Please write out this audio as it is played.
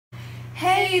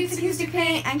Hey, it's Acoustic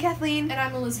Paint. I'm Kathleen. And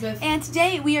I'm Elizabeth. And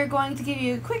today we are going to give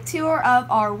you a quick tour of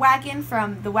our wagon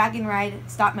from the Wagon Ride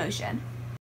Stop Motion.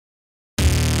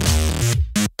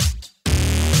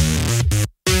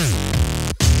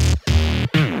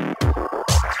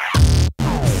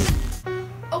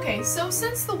 Okay, so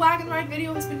since the Wagon Ride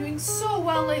video has been doing so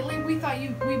well lately, we thought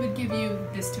we would give you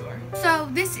this tour. So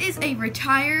this is a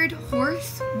retired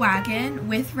horse wagon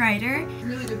with rider.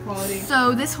 Really good quality.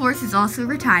 So this horse is also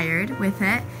retired with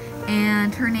it,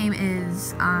 and her name is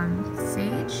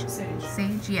Sage.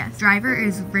 Sage, yes. Driver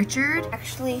is Richard.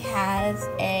 Actually has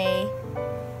a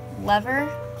lever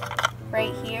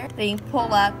right here that you can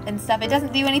pull up and stuff. It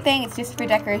doesn't do anything, it's just for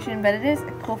decoration, but it is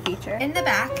a cool feature. In the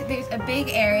back, there's a big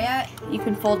area. You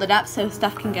can fold it up so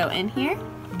stuff can go in here.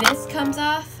 This comes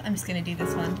off. I'm just gonna do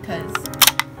this one because,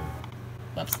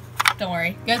 whoops, don't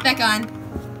worry. Goes back on.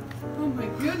 Oh my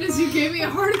goodness, you gave me a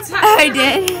heart attack. I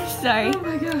did, sorry. Oh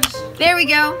my gosh. There we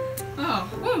go. Oh,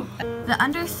 woo. The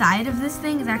underside of this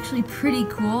thing is actually pretty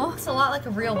cool. It's a lot like a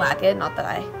real wagon, not that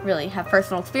I really have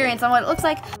personal experience on what it looks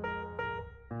like.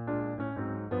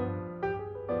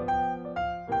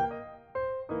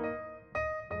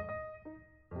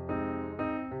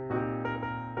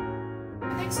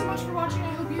 Thanks so much for watching.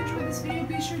 I hope you enjoyed this video.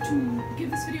 Be sure to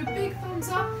give this video a big thumbs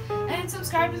up and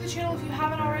subscribe to the channel if you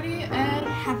haven't already. And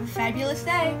Have a fabulous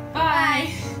day.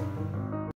 bye.